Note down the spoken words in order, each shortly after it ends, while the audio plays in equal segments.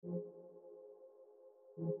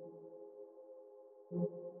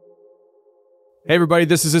Hey everybody,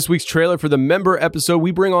 this is this week's trailer for the member episode. We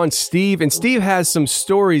bring on Steve, and Steve has some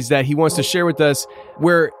stories that he wants to share with us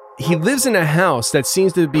where he lives in a house that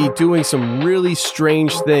seems to be doing some really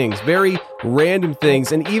strange things, very random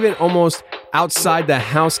things, and even almost outside the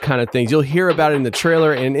house kind of things. You'll hear about it in the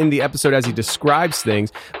trailer and in the episode as he describes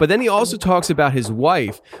things. But then he also talks about his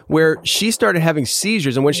wife, where she started having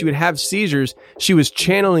seizures, and when she would have seizures, she was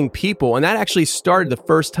channeling people. And that actually started the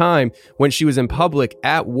first time when she was in public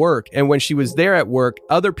at work. And when she was there at work,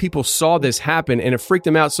 other people saw this happen, and it freaked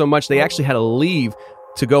them out so much they actually had to leave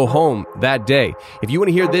to go home that day. If you want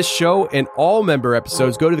to hear this show and all member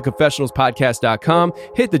episodes, go to theconfessionalspodcast.com,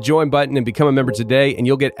 hit the join button, and become a member today, and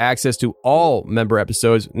you'll get access to all member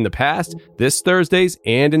episodes in the past, this Thursdays,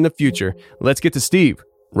 and in the future. Let's get to Steve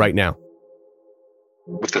right now.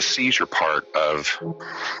 With the seizure part of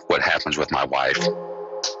what happens with my wife,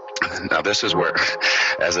 now this is where,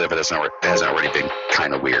 as if it hasn't already been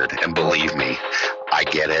kind of weird, and believe me, I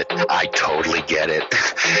get it. I totally get it.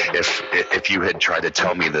 If you had tried to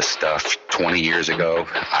tell me this stuff 20 years ago,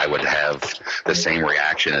 I would have the same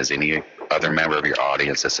reaction as any other member of your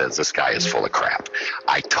audience that says this guy is full of crap.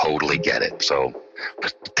 I totally get it. So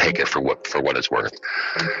take it for what it's worth.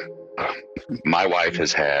 My wife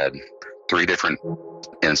has had 3 different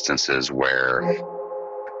instances where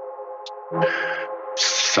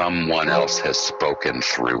someone else has spoken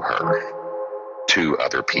through her to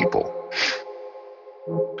other people.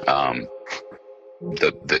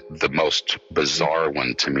 The most bizarre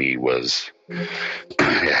one to me was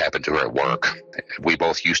it happened to her at work. We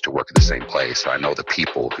both used to work at the same place. So I know the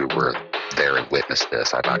people who were there and witnessed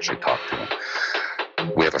this. I've actually talked to them.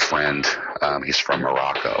 We have a friend, he's from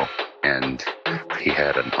Morocco, and he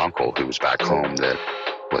had an uncle who was back home that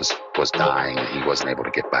was dying. He wasn't able to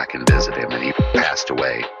get back and visit him, and he passed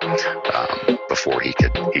away before he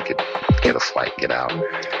could get a flight and get out.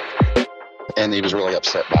 And he was really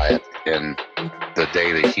upset by it. And the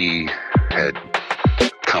day that he had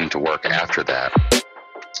come to work after that,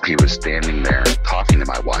 he was standing there talking to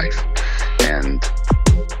my wife, and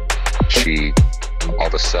she, all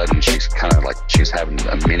of a sudden, she's kind of like she's having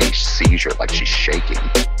a mini seizure, like she's shaking.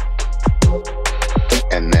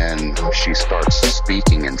 And then she starts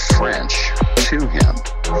speaking in French to him.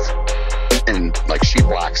 And like she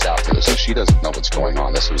blacks out to this, so she doesn't know what's going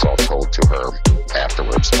on. This was all told to her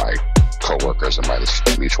afterwards by co-workers and by this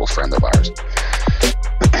mutual friend of ours.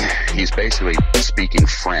 He's basically speaking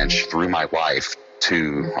French through my wife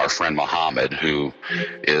to our friend Mohammed, who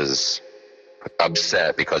is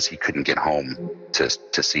upset because he couldn't get home to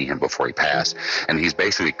see him before he passed. And he's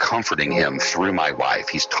basically comforting him through my wife.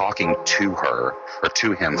 He's talking to her, or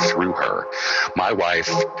to him through her. My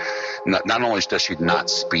wife, not only does she not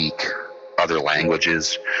speak other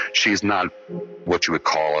languages, she's not what you would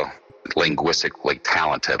call linguistically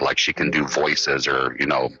talented. Like she can do voices or,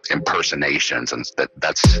 impersonations, and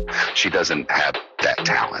she doesn't have that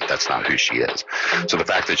talent. That's not who she is. So the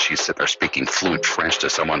fact that she's sitting there speaking fluent French to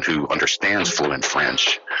someone who understands fluent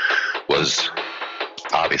French was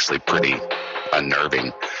obviously pretty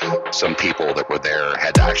unnerving. Some people that were there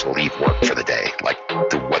had to actually leave work for the day. Like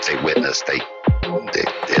what they witnessed,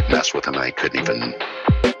 it messed with them, and they couldn't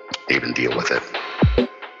even deal with it.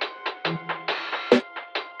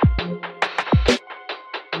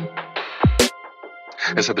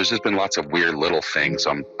 And so there's just been lots of weird little things.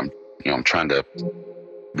 I'm trying to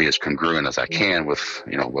be as congruent as I can with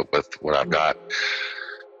what I've got.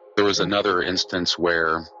 There was another instance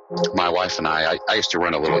where my wife and I used to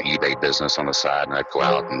run a little eBay business on the side, and I'd go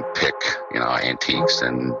out and pick, antiques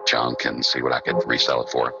and junk and see what I could resell it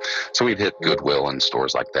for. So we'd hit Goodwill and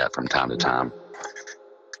stores like that from time to time.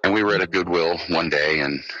 And we were at a Goodwill one day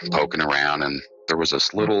and poking around, and there was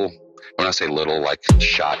this little, when I say little, like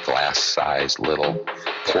shot glass size, little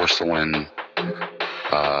porcelain,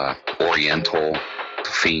 Oriental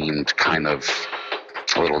themed kind of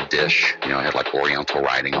little dish. It had like Oriental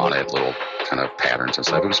writing on it, little kind of patterns and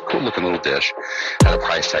stuff. It was a cool looking little dish. Had a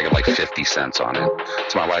price tag of like 50 cents on it.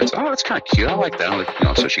 So my wife said, "Oh, that's kind of cute. I like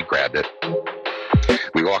that." So she grabbed it.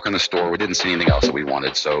 We walk in the store. We didn't see anything else that we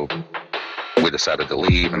wanted, so we decided to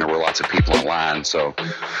leave, and there were lots of people in line. So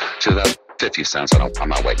she said, 50 cents. I'm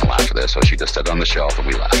not waiting in line for this. So she just set it on the shelf, and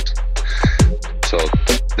we left. So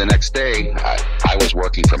the next day, I was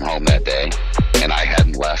working from home that day, and I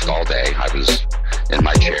hadn't left all day. I was in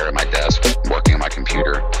my chair at my desk working on my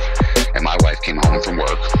computer, and my wife came home from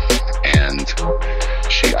work, and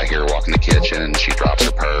I hear her walk in the kitchen, and she drops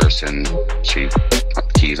her purse, and she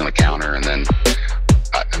keys on the counter, and then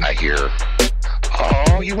I hear,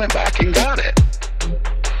 "Oh, you went back and got it."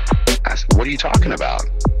 I said, "What are you talking about?"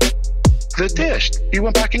 "The dish. You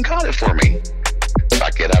went back and got it for me." I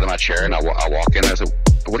get out of my chair and I walk in. I said,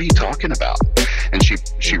 "What are you talking about?" And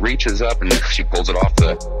she reaches up and she pulls it off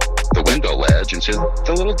the window ledge and says,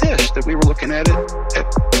 "The little dish that we were looking at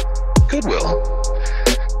Goodwill."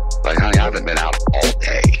 Like, honey, I haven't been out all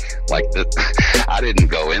day. Like, I didn't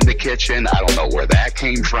go in the kitchen. I don't know where that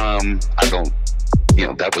came from.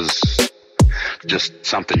 That was just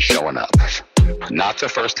something showing up. Not the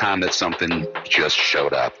first time that something just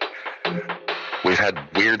showed up. We've had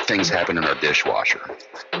weird things happen in our dishwasher.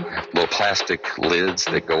 Little plastic lids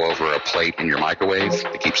that go over a plate in your microwave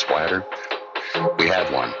to keep splatter. We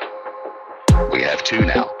had one. We have two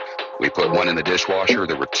now. We put one in the dishwasher.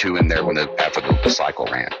 There were two in there after the cycle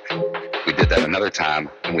ran. We did that another time,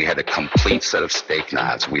 and we had a complete set of steak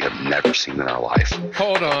knives we have never seen in our life.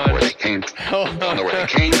 Hold on. Where they came? Don't know where they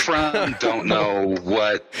came from. Don't know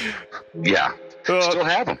what. Yeah, still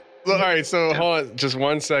have them. All right, so hold on just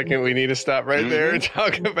 1 second. We need to stop right there and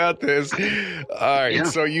talk about this. All right,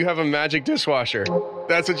 so you have a magic dishwasher.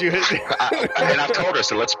 That's what you hit. And I've told her,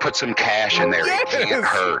 so let's put some cash in there. Yes. It can't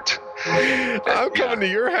hurt. I'm coming to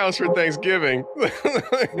your house for Thanksgiving.